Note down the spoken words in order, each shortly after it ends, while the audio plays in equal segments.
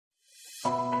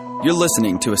You're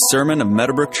listening to a sermon of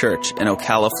Meadowbrook Church in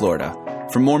Ocala, Florida.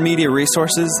 For more media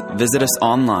resources, visit us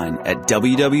online at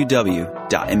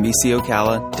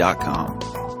www.nbcocala.com.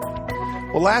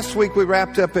 Well, last week we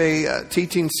wrapped up a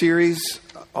teaching series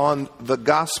on the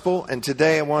gospel, and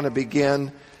today I want to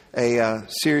begin a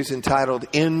series entitled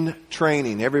In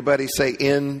Training. Everybody say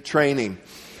In Training.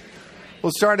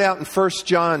 We'll start out in 1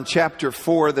 John chapter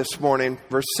 4 this morning,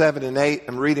 verse 7 and 8.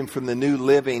 I'm reading from the New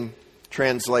Living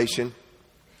Translation.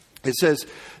 It says,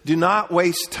 "Do not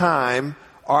waste time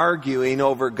arguing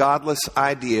over godless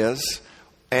ideas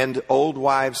and old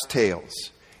wives'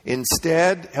 tales.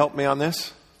 Instead," help me on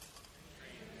this.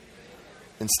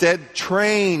 "Instead,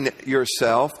 train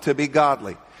yourself to be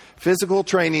godly. Physical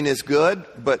training is good,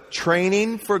 but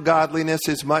training for godliness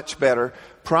is much better,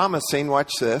 promising,"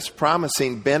 watch this,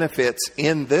 "promising benefits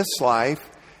in this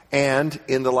life and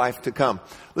in the life to come."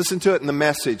 Listen to it in the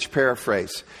Message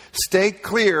paraphrase. "Stay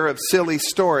clear of silly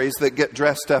stories that get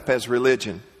dressed up as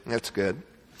religion." That's good.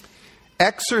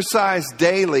 "Exercise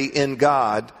daily in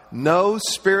God. No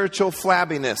spiritual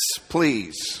flabbiness,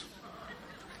 please.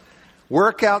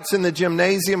 Workouts in the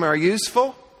gymnasium are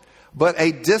useful, but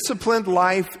a disciplined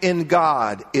life in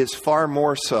God is far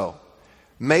more so,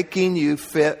 making you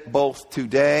fit both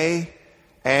today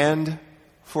and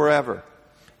forever."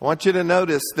 I want you to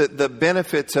notice that the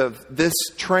benefits of this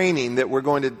training that we're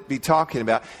going to be talking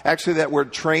about, actually that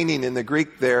word training in the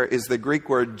Greek there is the Greek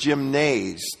word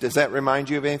gymnase. Does that remind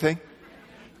you of anything?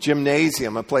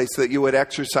 Gymnasium, a place that you would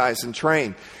exercise and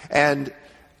train. And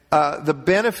the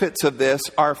benefits of this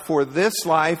are for this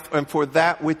life and for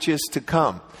that which is to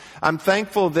come. I'm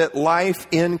thankful that life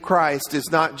in Christ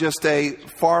is not just a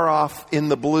far off in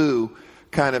the blue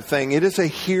kind of thing. It is a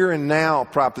here and now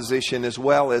proposition as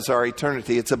well as our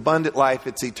eternity. It's abundant life.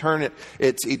 It's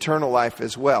eternal life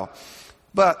as well.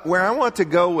 But where I want to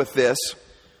go with this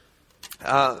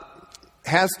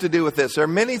has to do with this. There are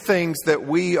many things that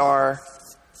we are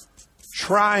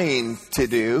trying to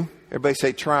do. Everybody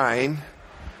say trying.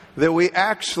 That we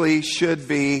actually should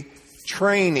be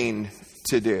training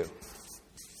to do.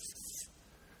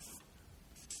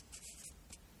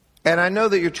 And I know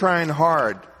that you're trying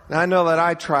hard. And I know that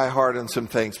I try hard on some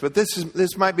things, but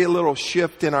this might be a little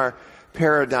shift in our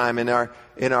paradigm, in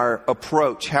our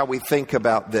approach, how we think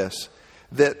about this.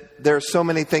 That there are so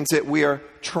many things that we are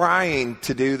trying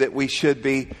to do that we should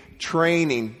be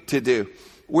training to do.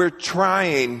 We're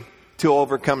trying to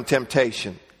overcome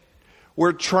temptation.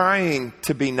 We're trying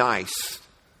to be nice.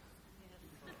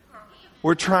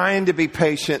 We're trying to be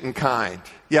patient and kind.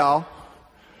 Y'all?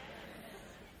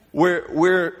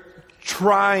 We're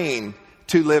trying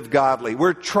to live godly.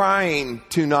 We're trying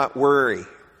to not worry.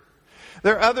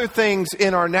 There are other things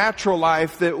in our natural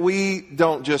life that we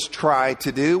don't just try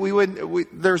to do.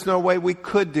 There's no way we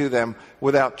could do them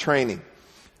without training.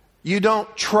 You don't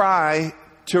try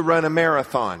to run a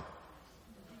marathon.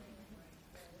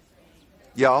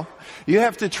 Y'all, you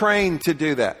have to train to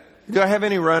do that. Do I have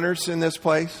any runners in this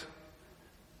place?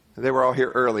 They were all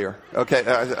here earlier. Okay,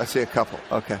 I see a couple.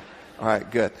 Okay, all right,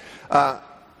 good.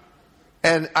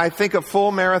 And I think a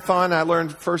full marathon, I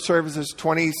learned first service is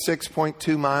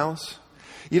 26.2 miles.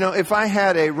 You know, if I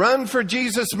had a Run for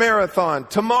Jesus marathon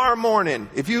tomorrow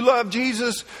morning, if you love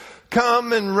Jesus,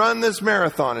 come and run this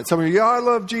marathon. And some of you, yeah, I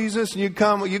love Jesus, and you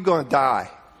come, well, you're going to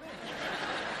die.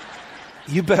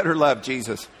 You better love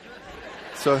Jesus.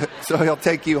 So he'll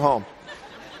take you home.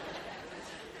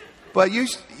 But you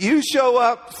show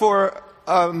up for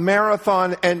a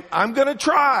marathon, and I'm going to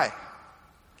try.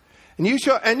 And you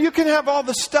can have all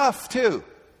the stuff too.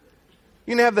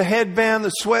 You can have the headband,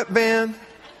 the sweatband,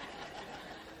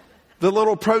 the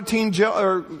little protein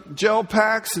gel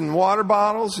packs and water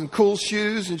bottles and cool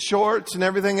shoes and shorts and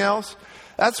everything else.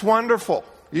 That's wonderful.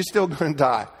 You're still going to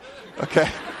die.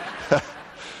 Okay?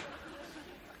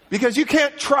 Because you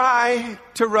can't try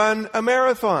to run a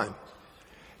marathon.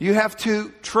 You have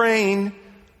to train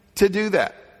to do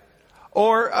that.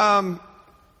 Or,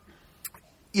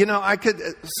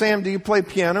 Sam, do you play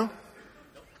piano?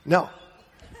 No.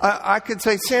 I could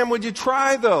say, Sam, would you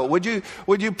try though? Would you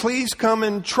please come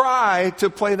and try to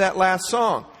play that last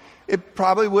song? It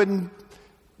probably wouldn't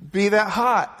be that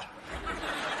hot.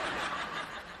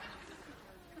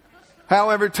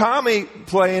 However, Tommy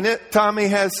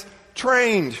has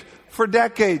trained for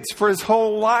decades, for his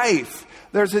whole life.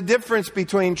 There's a difference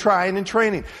between trying and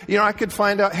training. You know, I could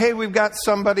find out, hey, we've got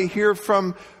somebody here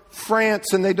from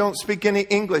France and they don't speak any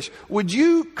English. Would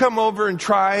you come over and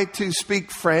try to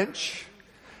speak French?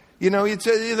 You know,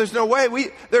 there's no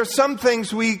way. There are some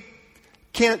things we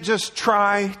can't just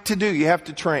try to do. You have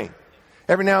to train.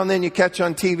 Every now and then you catch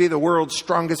on TV the world's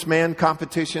strongest man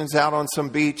competitions out on some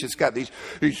beach. It's got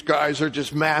these guys are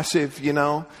just massive,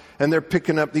 and they're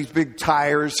picking up these big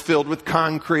tires filled with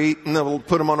concrete, and they'll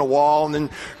put them on a wall and then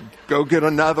go get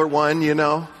another one,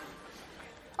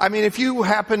 I mean, if you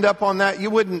happened up on that, you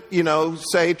wouldn't,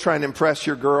 say, try and impress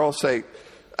your girl, say,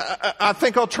 I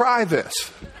think I'll try this.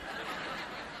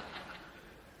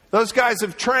 Those guys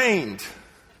have trained.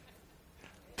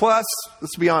 Plus,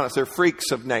 let's be honest, they're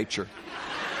freaks of nature.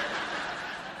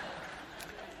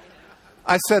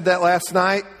 I said that last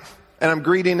night, and I'm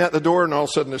greeting at the door, and all of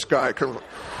a sudden this guy comes.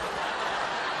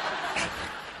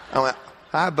 I went,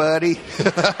 hi, buddy.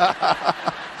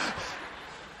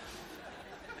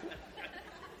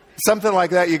 Something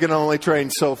like that you can only train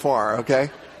so far, okay?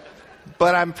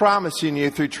 But I'm promising you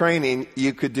through training,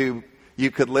 you could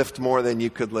lift more than you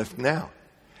could lift now.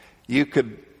 You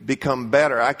could become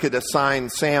better. I could assign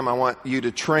Sam, I want you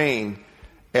to train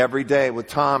every day with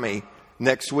Tommy.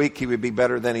 Next week, he would be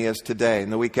better than he is today.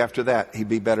 And the week after that, he'd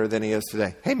be better than he is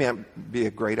today. Hey, man, be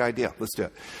a great idea. Let's do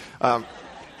it.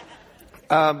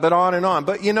 But on and on.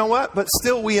 But you know what? But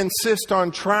still, we insist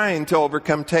on trying to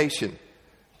overcome temptation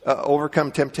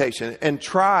and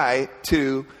try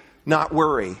to not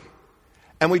worry.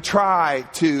 And we try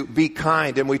to be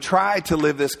kind, and we try to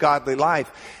live this godly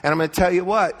life. And I'm going to tell you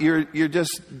what, you're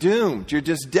just doomed. You're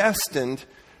just destined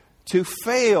to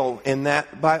fail in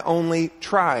that by only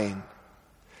trying.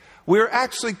 We're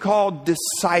actually called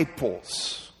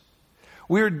disciples.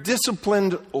 We're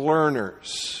disciplined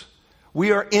learners.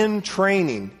 We are in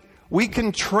training. We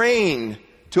can train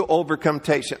to overcome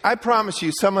temptation. I promise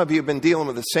you, some of you have been dealing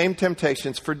with the same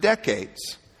temptations for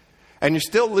decades. And you're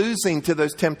still losing to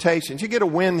those temptations. You get a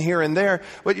win here and there,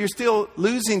 but you're still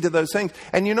losing to those things.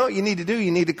 And you know what you need to do?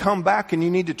 You need to come back and you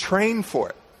need to train for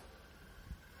it.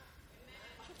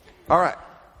 All right.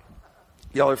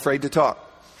 Y'all are afraid to talk.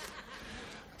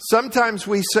 Sometimes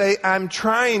we say, I'm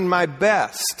trying my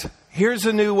best. Here's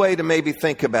a new way to maybe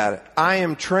think about it. I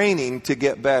am training to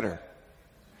get better.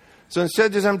 So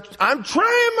instead of just, I'm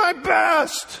trying my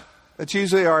best. That's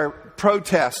usually our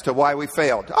protest to why we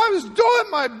failed. I was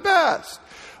doing my best.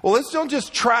 Well, let's don't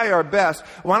just try our best.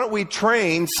 Why don't we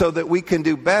train so that we can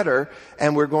do better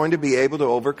and we're going to be able to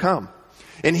overcome?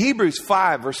 In Hebrews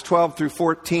 5, verse 12 through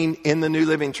 14 in the New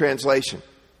Living Translation,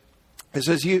 it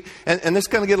says and this is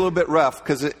going to get a little bit rough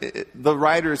because the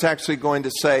writer is actually going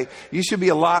to say, you should be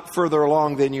a lot further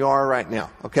along than you are right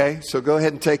now. Okay? So go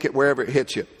ahead and take it wherever it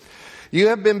hits you. You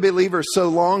have been believers so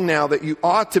long now that you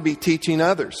ought to be teaching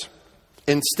others.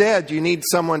 Instead, you need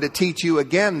someone to teach you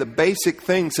again the basic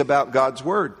things about God's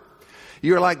Word.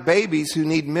 You're like babies who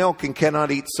need milk and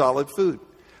cannot eat solid food.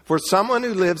 For someone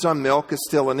who lives on milk is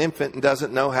still an infant and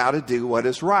doesn't know how to do what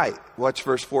is right. Watch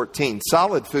verse 14.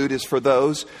 Solid food is for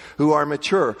those who are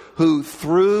mature, who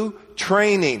through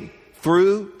training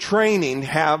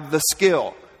have the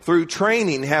skill. Through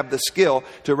training have the skill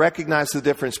to recognize the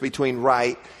difference between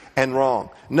right and wrong.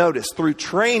 Notice, through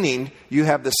training, you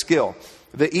have the skill.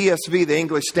 The ESV, the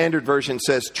English Standard Version,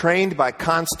 says, trained by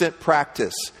constant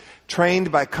practice. Trained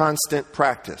by constant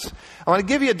practice. I want to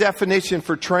give you a definition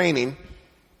for training.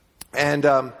 And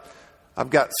I've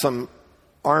got some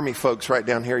Army folks right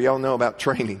down here. Y'all know about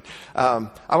training. I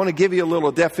want to give you a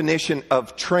little definition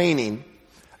of training.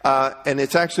 And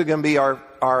it's actually going to be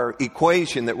our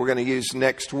equation that we're going to use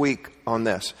next week on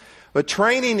this. But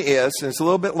training is, and it's a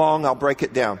little bit long, I'll break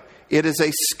it down. It is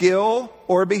a skill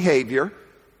or behavior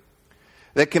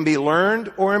that can be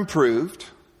learned or improved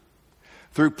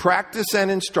through practice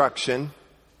and instruction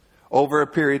over a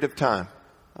period of time.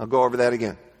 I'll go over that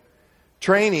again.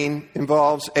 Training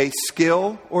involves a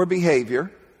skill or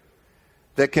behavior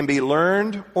that can be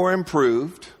learned or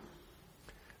improved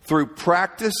through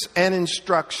practice and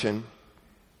instruction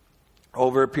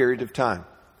over a period of time.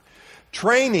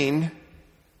 Training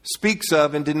speaks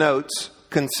of and denotes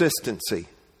consistency.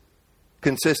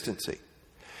 Consistency.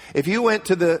 If you went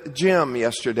to the gym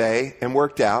yesterday and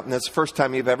worked out, and that's the first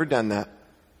time you've ever done that,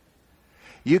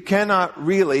 you cannot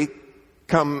really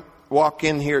walk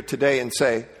in here today and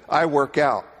say, I work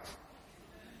out.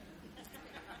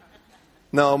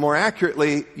 No, more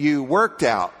accurately, you worked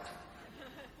out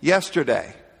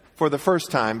yesterday for the first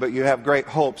time, but you have great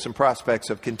hopes and prospects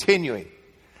of continuing.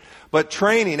 But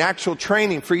training, actual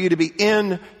training, for you to be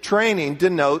in training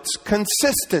denotes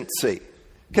consistency.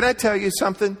 Can I tell you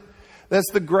something? That's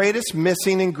the greatest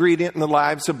missing ingredient in the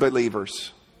lives of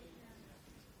believers.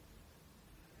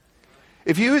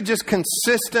 If you would just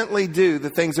consistently do the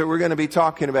things that we're going to be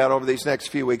talking about over these next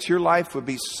few weeks, your life would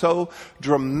be so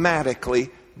dramatically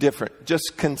different.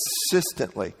 Just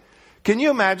consistently. Can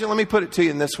you imagine? Let me put it to you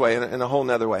in this way, in a whole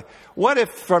nother way. What if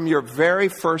from your very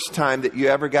first time that you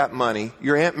ever got money,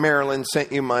 your Aunt Marilyn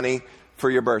sent you money for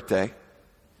your birthday,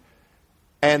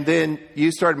 and then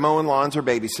you started mowing lawns or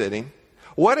babysitting?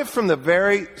 What if from the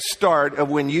very start of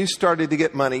when you started to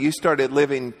get money, you started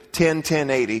living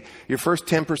 10-10-80, your first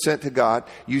 10% to God,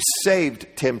 you saved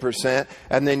 10%,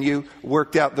 and then you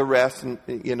worked out the rest and,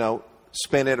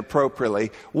 spent it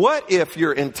appropriately? What if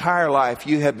your entire life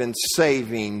you had been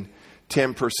saving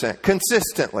 10%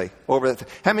 consistently over that?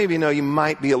 How many of you know you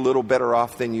might be a little better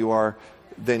off than you are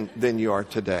than you are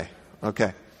today?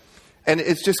 Okay. And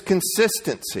it's just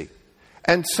consistency.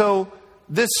 And so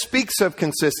this speaks of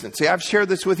consistency. I've shared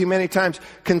this with you many times.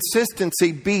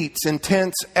 Consistency beats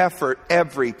intense effort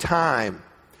every time.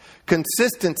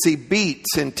 Consistency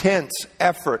beats intense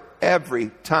effort every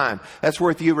time. That's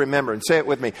worth you remembering. Say it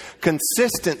with me.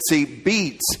 Consistency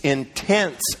beats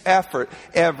intense effort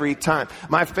every time.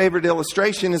 My favorite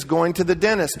illustration is going to the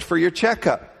dentist for your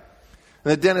checkup.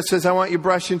 And the dentist says, I want you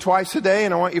brushing twice a day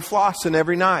and I want you flossing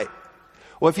every night.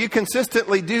 Well, if you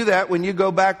consistently do that when you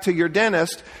go back to your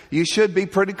dentist, you should be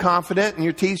pretty confident and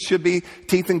your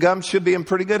teeth and gums should be in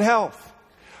pretty good health.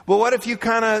 But what if you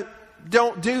kind of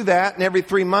don't do that and every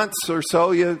 3 months or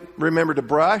so you remember to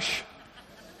brush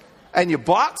and you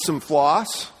bought some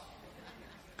floss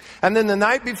and then the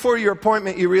night before your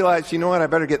appointment you realize, you know what, I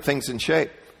better get things in shape.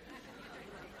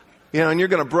 And you're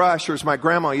going to brush, or as my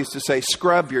grandma used to say,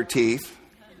 scrub your teeth.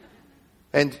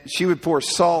 And she would pour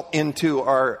salt into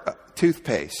our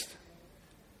toothpaste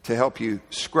to help you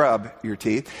scrub your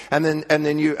teeth. And then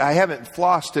I haven't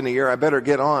flossed in a year, I better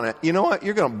get on it. You know what?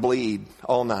 You're going to bleed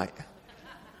all night.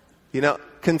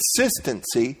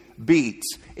 Consistency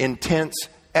beats intense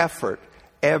effort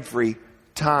every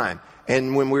time.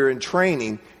 And when we're in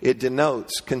training, it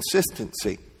denotes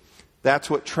consistency. That's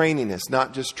what training is,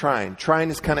 not just trying. Trying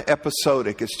is kind of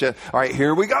episodic. It's just, all right,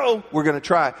 here we go. We're going to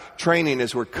try. Training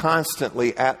is we're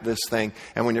constantly at this thing.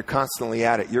 And when you're constantly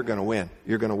at it, you're going to win.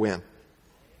 You're going to win.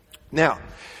 Now,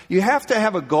 you have to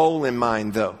have a goal in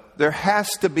mind, though. There has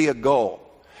to be a goal.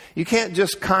 You can't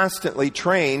just constantly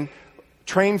train.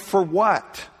 Train for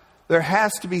what? There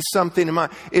has to be something in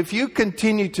mind. If you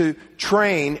continue to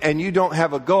train and you don't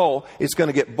have a goal, it's going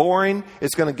to get boring.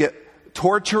 It's going to get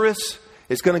torturous.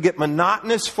 It's going to get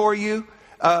monotonous for you.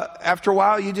 After a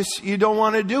while, you don't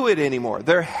want to do it anymore.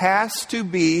 There has to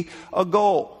be a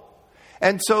goal.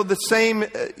 And so the same,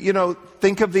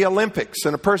 think of the Olympics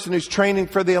and a person who's training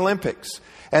for the Olympics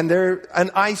and they're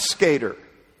an ice skater.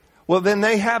 Well, then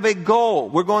they have a goal.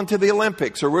 We're going to the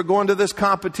Olympics, or we're going to this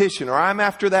competition, or I'm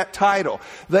after that title.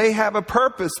 They have a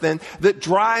purpose then that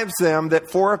drives them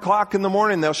that 4 o'clock in the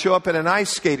morning they'll show up at an ice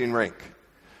skating rink.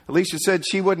 Alicia said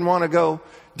she wouldn't want to go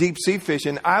deep sea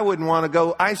fishing. I wouldn't want to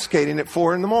go ice skating at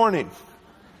 4 in the morning.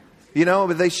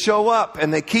 But they show up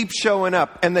and they keep showing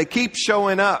up and they keep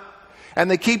showing up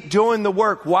and they keep doing the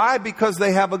work. Why? Because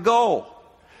they have a goal.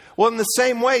 Well, in the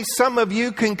same way, some of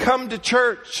you can come to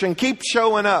church and keep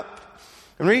showing up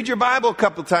and read your Bible a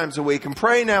couple of times a week and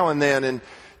pray now and then and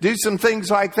do some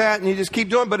things like that, and you just keep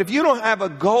doing it. But if you don't have a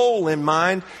goal in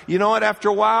mind, you know what? After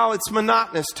a while, it's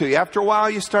monotonous to you. After a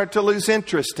while, you start to lose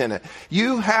interest in it.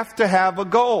 You have to have a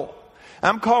goal.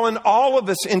 I'm calling all of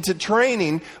us into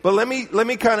training, but let me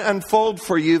kind of unfold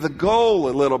for you the goal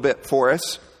a little bit for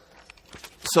us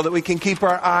so that we can keep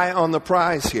our eye on the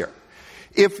prize here.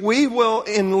 If we will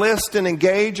enlist and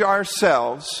engage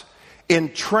ourselves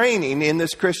in training in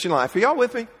this Christian life, are y'all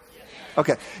with me?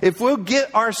 Okay, if we'll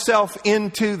get ourselves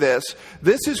into this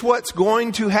is what's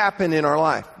going to happen in our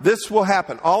life. This will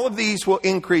happen. All of these will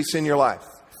increase in your life.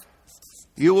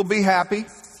 You will be happy,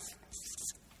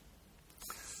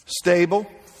 stable,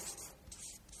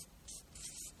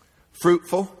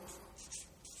 fruitful,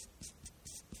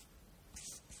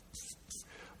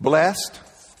 blessed.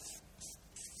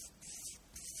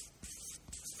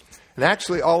 And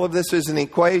actually, all of this is an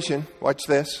equation. Watch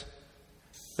this.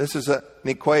 This is an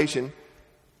equation.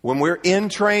 When we're in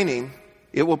training,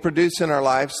 it will produce in our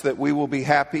lives that we will be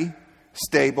happy,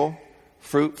 stable,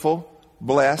 fruitful,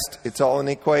 blessed. It's all an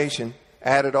equation.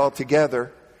 Add it all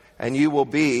together, and you will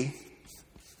be,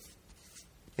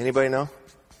 anybody know?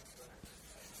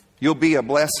 You'll be a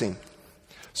blessing.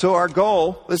 So our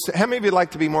goal, listen, how many of you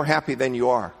like to be more happy than you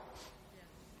are?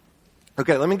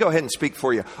 Okay, let me go ahead and speak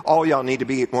for you. All y'all need to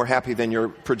be more happy than you're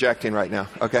projecting right now,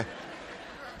 okay?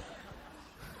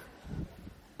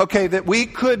 Okay, that we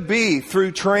could be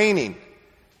through training.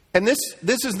 And this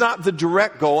is not the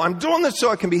direct goal. I'm doing this so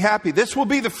I can be happy. This will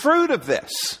be the fruit of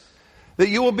this. That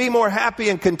you will be more happy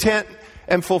and content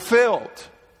and fulfilled.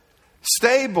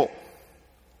 Stable.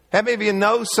 How many of you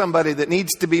know somebody that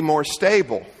needs to be more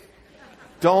stable?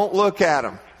 Don't look at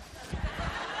them.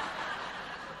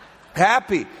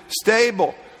 Happy,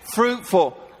 stable,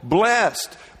 fruitful,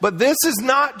 blessed. But this is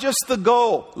not just the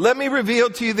goal. Let me reveal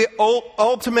to you the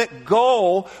ultimate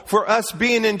goal for us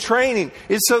being in training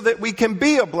is so that we can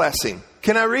be a blessing.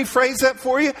 Can I rephrase that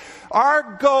for you?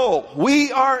 Our goal,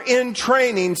 we are in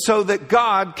training so that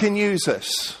God can use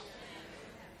us.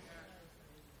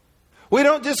 We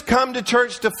don't just come to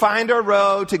church to find our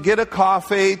row, to get a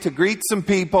coffee, to greet some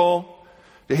people,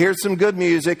 to hear some good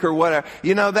music or whatever.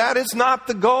 You know, that is not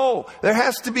the goal. There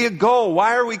has to be a goal.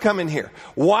 Why are we coming here?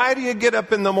 Why do you get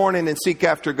up in the morning and seek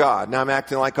after God? Now I'm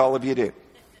acting like all of you do.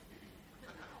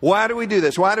 Why do we do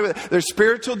this? There's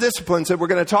spiritual disciplines that we're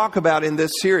going to talk about in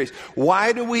this series.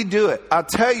 Why do we do it? I'll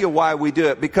tell you why we do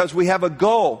it. Because we have a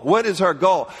goal. What is our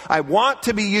goal? I want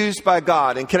to be used by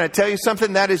God. And can I tell you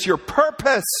something? That is your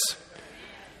purpose.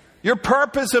 Your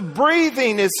purpose of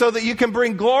breathing is so that you can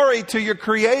bring glory to your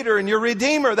Creator and your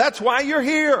Redeemer. That's why you're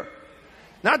here.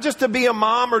 Not just to be a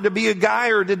mom or to be a guy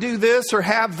or to do this or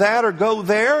have that or go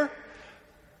there.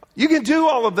 You can do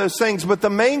all of those things, but the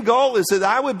main goal is that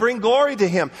I would bring glory to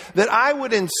Him. That I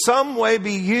would in some way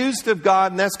be used of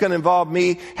God, and that's going to involve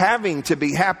me having to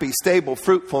be happy, stable,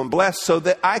 fruitful, and blessed so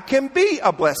that I can be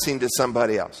a blessing to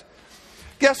somebody else.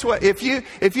 Guess what? If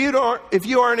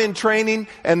you aren't in training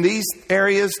and these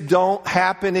areas don't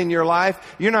happen in your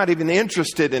life, you're not even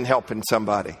interested in helping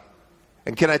somebody.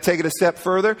 And can I take it a step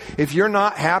further? If you're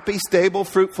not happy, stable,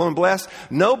 fruitful, and blessed,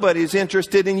 nobody's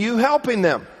interested in you helping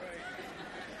them.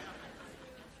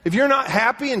 If you're not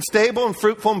happy and stable and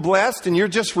fruitful and blessed and you're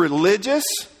just religious,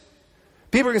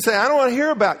 people are going to say, I don't want to hear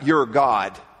about your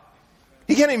God.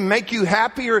 He can't even make you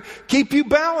happy or keep you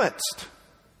balanced.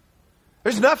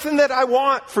 There's nothing that I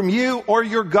want from you or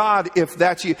your God if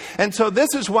that's you. And so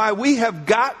this is why we have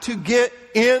got to get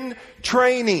in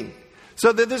training.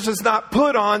 So that this is not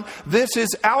put on, this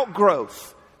is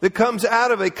outgrowth that comes out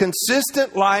of a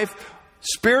consistent life,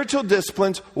 spiritual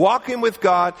disciplines, walking with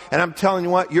God. And I'm telling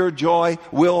you what, your joy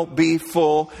will be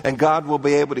full and God will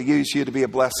be able to use you to be a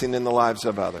blessing in the lives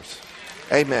of others.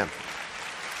 Amen.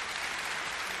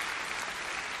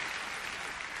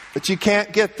 But you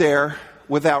can't get there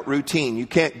without routine. You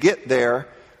can't get there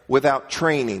without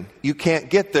training. You can't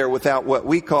get there without what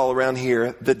we call around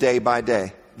here the day by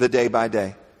day. The day by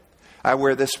day. I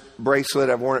wear this bracelet.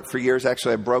 I've worn it for years.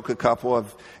 Actually, I broke a couple.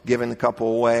 I've given a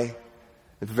couple away.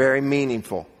 It's very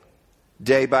meaningful.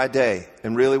 Day by day.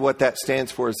 And really what that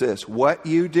stands for is this. What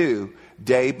you do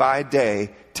day by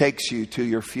day takes you to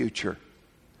your future.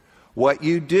 What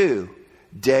you do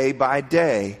day by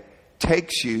day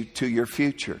takes you to your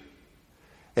future.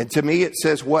 And to me, it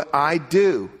says what I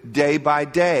do day by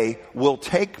day will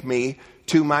take me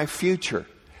to my future.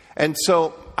 And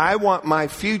so I want my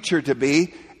future to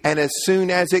be, and as soon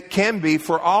as it can be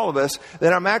for all of us,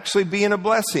 that I'm actually being a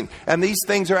blessing. And these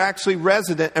things are actually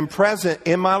resident and present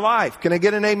in my life. Can I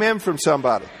get an amen from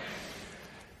somebody?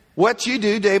 What you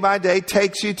do day by day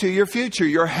takes you to your future.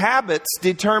 Your habits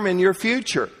determine your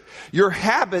future. Your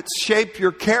habits shape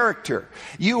your character.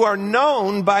 You are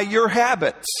known by your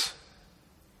habits.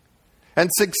 And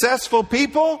successful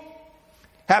people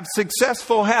have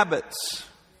successful habits.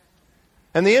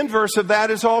 And the inverse of that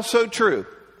is also true.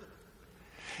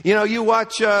 You know, you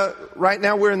watch, right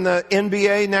now we're in the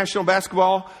NBA, National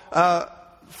Basketball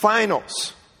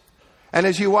Finals. And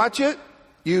as you watch it,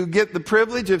 you get the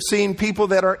privilege of seeing people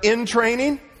that are in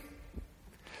training,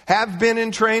 have been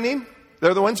in training.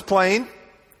 They're the ones playing.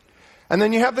 And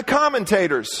then you have the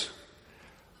commentators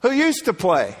who used to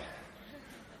play,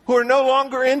 who are no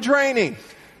longer in training.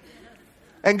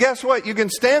 And guess what? You can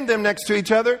stand them next to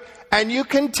each other and you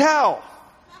can tell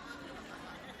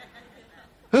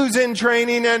who's in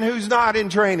training and who's not in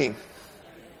training.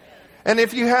 And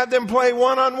if you had them play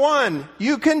one-on-one,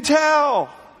 you can tell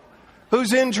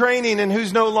who's in training and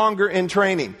who's no longer in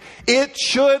training. It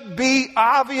should be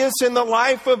obvious in the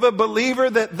life of a believer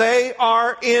that they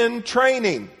are in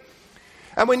training.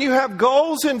 And when you have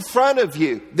goals in front of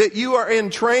you that you are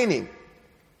in training,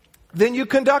 then you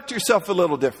conduct yourself a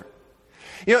little different.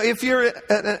 You know, if you're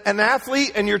an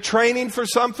athlete and you're training for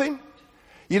something,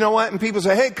 you know what? And people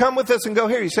say, hey, come with us and go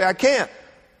here. You say, I can't.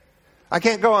 I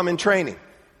can't go. I'm in training.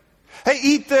 Hey,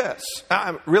 eat this.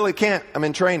 I really can't. I'm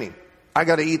in training. I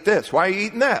got to eat this. Why are you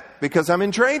eating that? Because I'm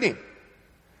in training.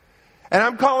 And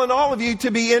I'm calling all of you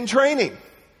to be in training.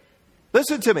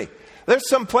 Listen to me. There's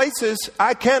some places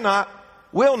I cannot,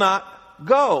 will not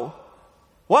go.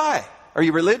 Why? Are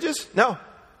you religious? No.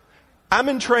 I'm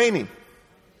in training.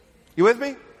 You with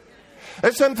me?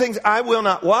 There's some things I will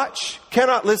not watch,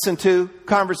 cannot listen to,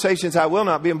 conversations I will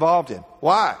not be involved in.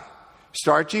 Why?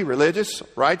 Starchy, religious,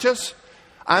 righteous?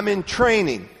 I'm in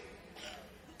training.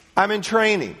 I'm in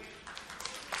training.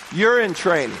 You're in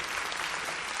training.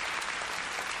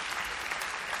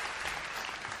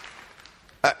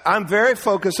 I'm very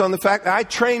focused on the fact that I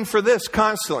train for this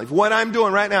constantly. What I'm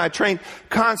doing right now, I train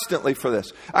constantly for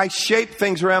this. I shape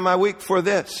things around my week for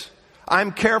this.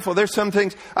 I'm careful. There's some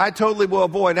things I totally will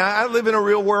avoid. Now, I live in a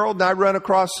real world and I run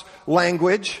across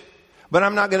language, but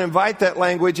I'm not going to invite that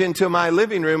language into my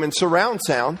living room in surround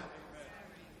sound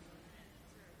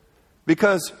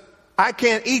because I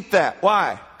can't eat that.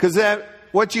 Why? Because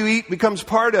what you eat becomes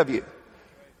part of you.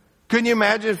 Couldn't you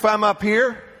imagine if I'm up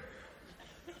here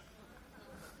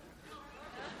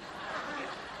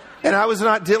and I was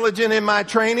not diligent in my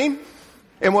training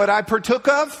and what I partook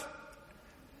of?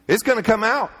 It's going to come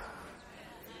out.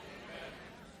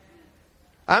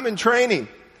 I'm in training.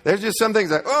 There's just some things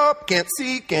like, oh, can't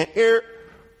see, can't hear.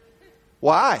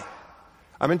 Why?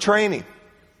 I'm in training.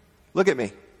 Look at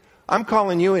me. I'm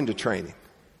calling you into training.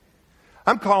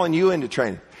 I'm calling you into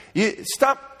training. You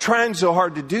stop trying so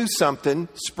hard to do something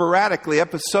sporadically,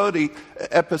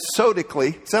 episodically.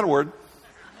 Is that a word?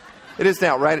 It is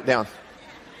now. Write it down.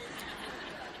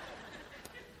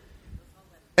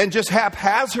 And just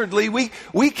haphazardly, we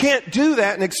can't do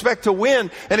that and expect to win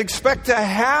and expect to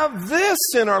have this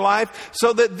in our life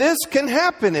so that this can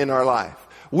happen in our life.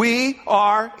 We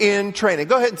are in training.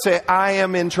 Go ahead and say, I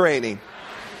am in training.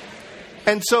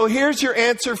 And so here's your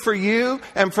answer for you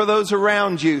and for those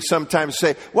around you. Sometimes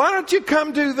say, why don't you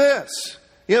come do this?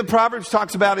 You know, Proverbs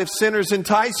talks about if sinners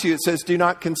entice you, it says, do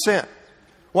not consent.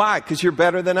 Why? Because you're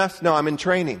better than us? No, I'm in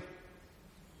training.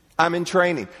 I'm in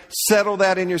training. Settle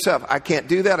that in yourself. I can't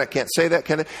do that. I can't say that.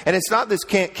 And it's not this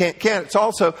can't. It's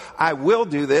also, I will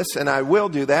do this and I will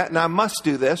do that and I must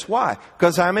do this. Why?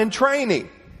 Because I'm in training.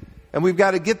 And we've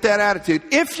got to get that attitude.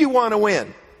 If you want to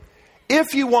win,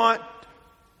 if you want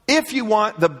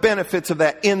the benefits of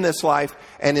that in this life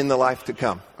and in the life to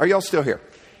come. Are y'all still here?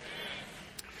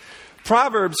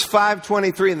 Proverbs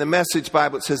 5:23 in the Message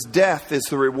Bible, it says, death is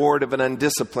the reward of an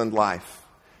undisciplined life.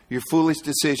 Your foolish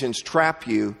decisions trap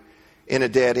you in a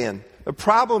dead end. The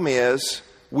problem is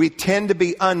we tend to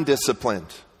be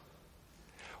undisciplined.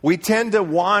 We tend to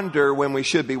wander when we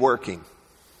should be working.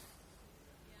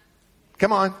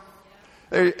 Come on.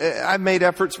 I've made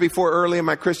efforts before early in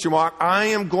my Christian walk. I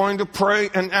am going to pray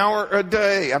an hour a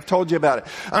day. I've told you about it.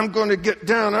 I'm going to get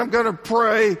down. I'm going to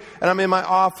pray. And I'm in my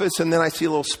office and then I see a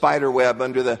little spider web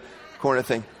under the corner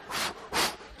thing.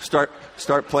 Start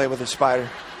playing with the spider.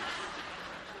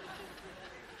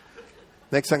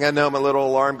 Next thing I know, my little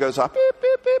alarm goes off. Beep,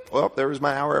 beep, beep. Well, there was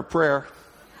my hour of prayer.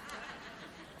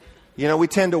 You know, we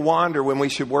tend to wander when we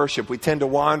should worship. We tend to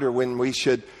wander when we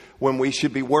should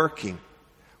be working.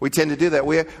 We tend to do that.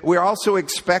 We're also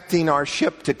expecting our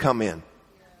ship to come in.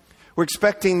 We're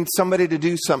expecting somebody to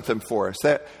do something for us.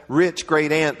 That rich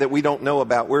great aunt that we don't know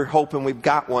about, we're hoping we've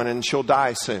got one and she'll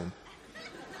die soon.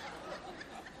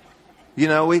 You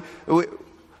know,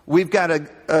 we've got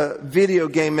a video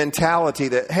game mentality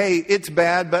that, hey, it's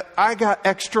bad, but I got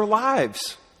extra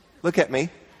lives. Look at me.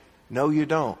 No, you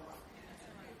don't.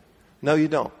 No, you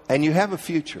don't. And you have a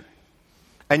future.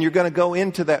 And you're going to go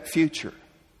into that future.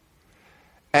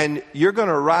 And you're going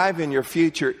to arrive in your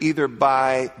future either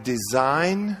by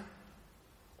design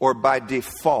or by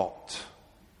default.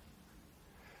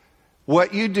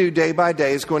 What you do day by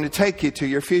day is going to take you to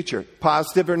your future,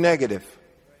 positive or negative.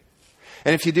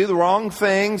 And if you do the wrong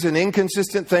things and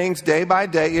inconsistent things day by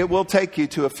day, it will take you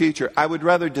to a future. I would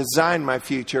rather design my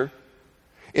future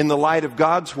in the light of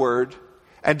God's Word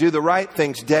and do the right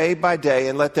things day by day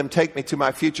and let them take me to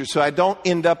my future so I don't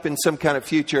end up in some kind of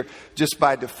future just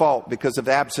by default because of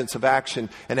absence of action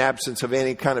and absence of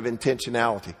any kind of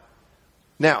intentionality.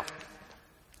 Now,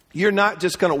 you're not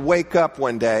just going to wake up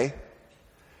one day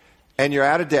and you're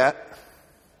out of debt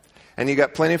and you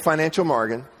got plenty of financial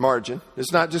margin.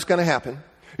 It's not just going to happen.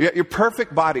 You got your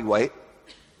perfect body weight.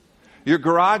 Your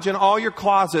garage and all your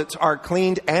closets are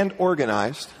cleaned and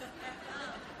organized.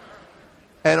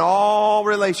 And all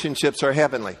relationships are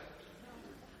heavenly.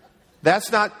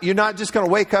 You're not just going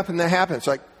to wake up and that happens. It's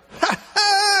like,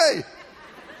 hey!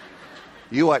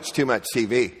 You watch too much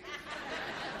TV.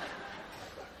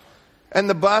 And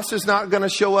the bus is not going to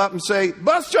show up and say,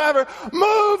 bus driver,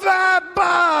 move that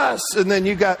bus! And then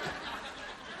you got,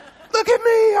 look at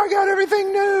me, I got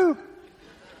everything new.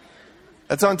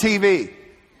 That's on TV.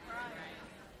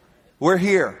 We're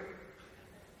here.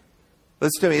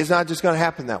 Listen to me, it's not just going to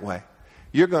happen that way.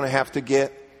 You're going to have to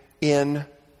get in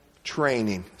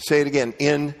training. Say it again,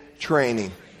 in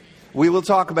training. We will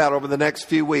talk about over the next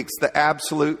few weeks the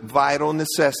absolute vital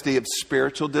necessity of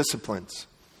spiritual disciplines.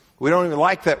 We don't even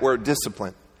like that word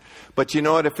discipline. But you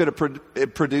know what? If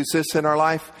it produces this in our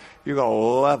life, you're going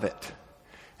to love it.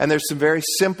 And there's some very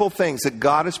simple things that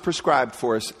God has prescribed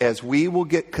for us as we will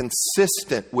get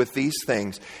consistent with these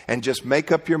things and just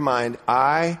make up your mind,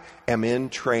 I am in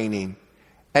training.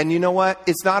 And you know what?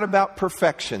 It's not about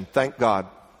perfection, thank God.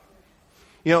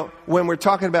 You know, when we're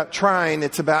talking about trying,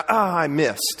 it's about, I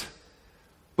missed.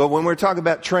 But when we're talking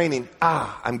about training,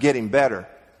 I'm getting better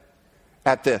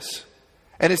at this.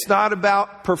 And it's not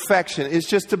about perfection. It's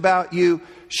just about you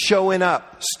showing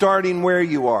up, starting where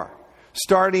you are,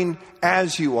 starting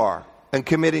as you are, and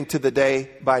committing to the day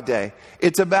by day.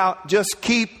 It's about just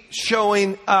keep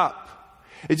showing up.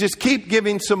 It just keep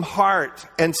giving some heart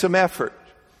and some effort.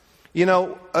 You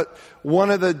know,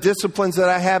 one of the disciplines that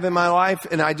I have in my life,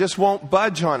 and I just won't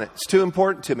budge on it, it's too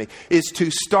important to me, is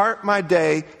to start my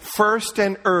day first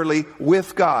and early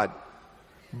with God.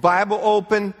 Bible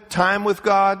open, time with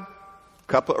God,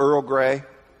 cup of Earl Grey.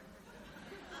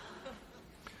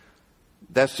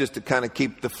 That's just to kind of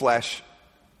keep the flesh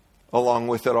along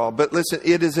with it all. But listen,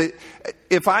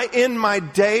 if I end my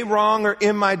day wrong or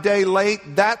end my day late,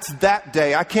 that's that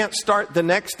day. I can't start the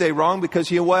next day wrong,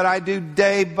 because you know what I do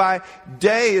day by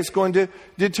day is going to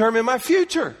determine my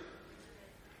future.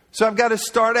 So I've got to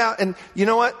start out, and you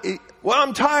know what? Well,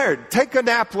 I'm tired. Take a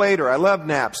nap later. I love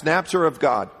naps. Naps are of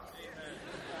God.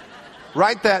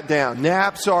 Write that down.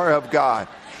 Naps are of God.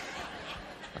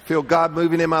 I feel God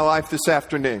moving in my life this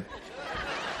afternoon.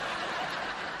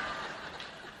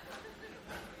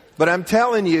 But I'm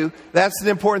telling you, that's an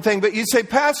important thing. But you say,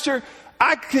 Pastor,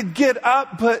 I could get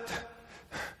up, but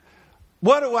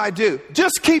what do I do?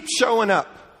 Just keep showing up.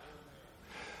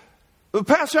 But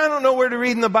Pastor, I don't know where to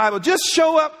read in the Bible. Just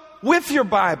show up with your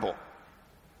Bible.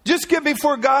 Just get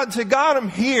before God and say, God, I'm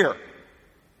here.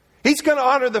 He's going to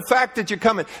honor the fact that you're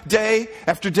coming day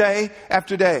after day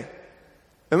after day.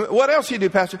 And what else do you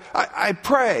do, Pastor? I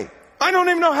pray. I don't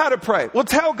even know how to pray. Well,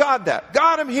 tell God that.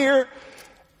 God, I'm here.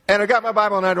 And I got my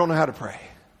Bible and I don't know how to pray.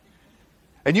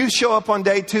 And you show up on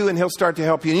day 2 and He'll start to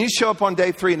help you. And you show up on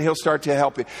day 3 and He'll start to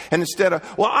help you. And instead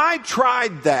of, well, I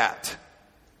tried that.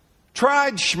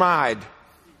 Tried schmied.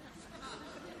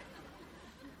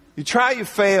 You try, you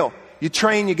fail. You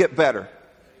train, you get better.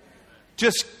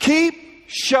 Just keep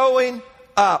showing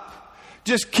up.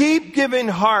 Just keep giving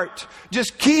heart.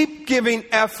 Just keep giving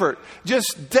effort.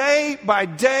 Just day by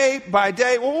day by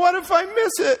day. Well, what if I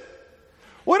miss it?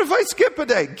 What if I skip a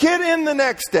day? Get in the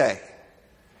next day.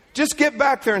 Just get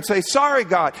back there and say, sorry,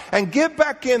 God. And get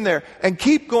back in there and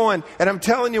keep going. And I'm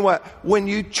telling you what, when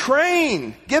you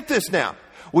train, get this now.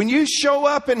 When you show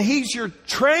up and He's your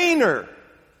trainer,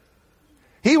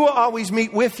 He will always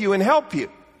meet with you and help you.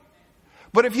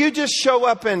 But if you just show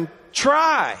up and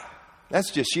try, that's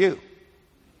just you.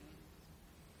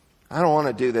 I don't want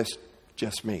to do this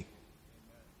just me.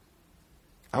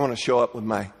 I want to show up with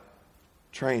my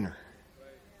trainer.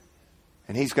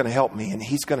 And He's going to help me, and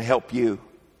He's going to help you.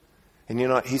 And you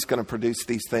know what? He's going to produce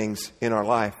these things in our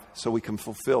life so we can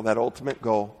fulfill that ultimate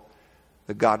goal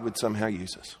that God would somehow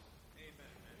use us.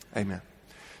 Amen.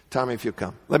 Tommy, if you'll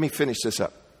come. Let me finish this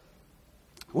up.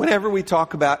 Whenever we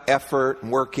talk about effort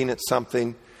and working at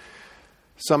something,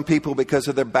 some people, because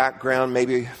of their background,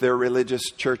 maybe their religious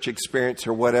church experience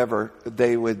or whatever,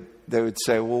 they would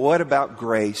say, well, what about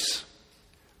grace?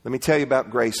 Let me tell you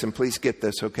about grace, and please get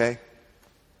this, okay?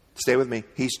 Stay with me.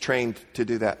 He's trained to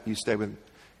do that. You stay with me.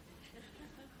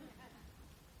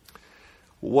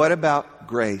 What about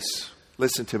grace?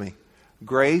 Listen to me.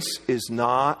 Grace is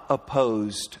not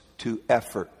opposed to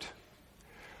effort.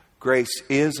 Grace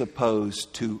is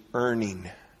opposed to earning.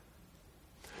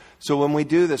 So when we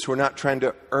do this, we're not trying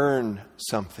to earn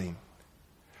something.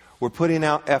 We're putting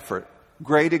out effort.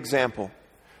 Great example.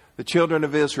 The children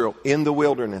of Israel in the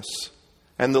wilderness,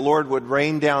 and the Lord would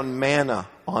rain down manna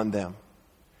on them.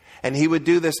 And He would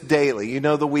do this daily. You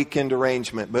know the weekend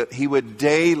arrangement, but He would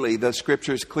daily, the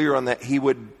Scripture is clear on that, He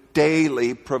would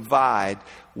daily provide.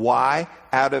 Why?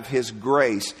 Out of His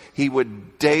grace, He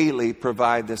would daily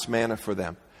provide this manna for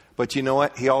them. But you know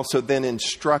what? He also then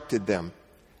instructed them.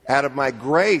 Out of my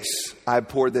grace, I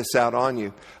poured this out on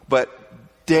you. But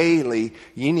daily,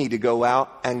 you need to go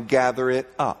out and gather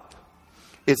it up.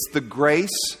 It's the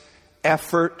grace,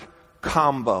 effort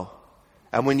combo.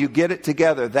 And when you get it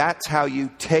together, that's how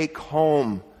you take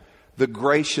home the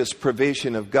gracious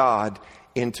provision of God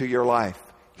into your life.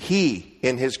 He,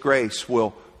 in His grace,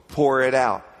 will pour it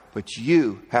out. But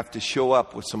you have to show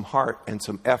up with some heart and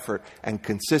some effort, and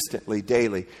consistently,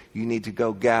 daily, you need to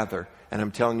go gather. And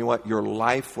I'm telling you what, your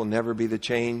life will never be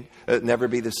never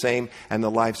be the same, and the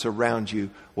lives around you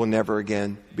will never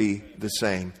again be the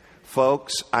same.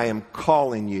 Folks, I am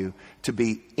calling you to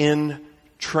be in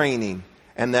training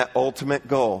And that ultimate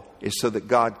goal is so that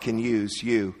God can use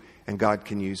you and God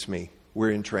can use me.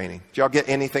 We're in training. Did y'all get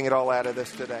anything at all out of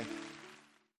this today?